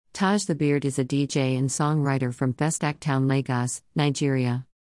Taj the Beard is a DJ and songwriter from Festac Town, Lagos, Nigeria.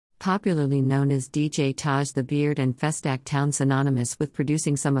 Popularly known as DJ Taj the Beard and Festac Town, synonymous with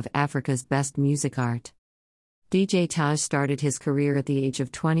producing some of Africa's best music art. DJ Taj started his career at the age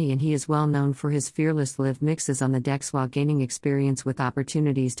of 20 and he is well known for his fearless live mixes on the decks while gaining experience with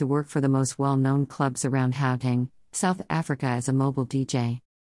opportunities to work for the most well-known clubs around Gauteng, South Africa as a mobile DJ.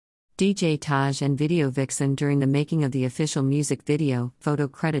 DJ Taj and Video Vixen during the making of the official music video, photo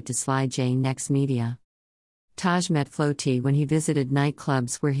credit to Sly J Next Media. Taj met Flo T when he visited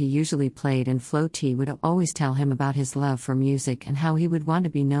nightclubs where he usually played, and Flo T would always tell him about his love for music and how he would want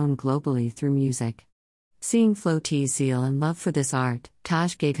to be known globally through music. Seeing Flo T's zeal and love for this art,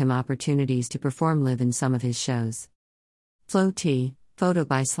 Taj gave him opportunities to perform live in some of his shows. Flo T, photo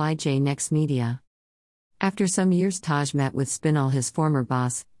by Sly J Next Media. After some years, Taj met with Spinall, his former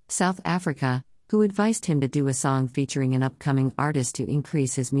boss, South Africa, who advised him to do a song featuring an upcoming artist to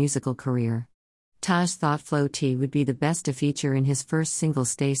increase his musical career. Taj thought Flo T would be the best to feature in his first single,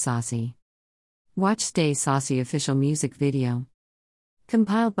 Stay Saucy. Watch Stay Saucy official music video.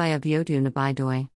 Compiled by Abiodun Abidoye.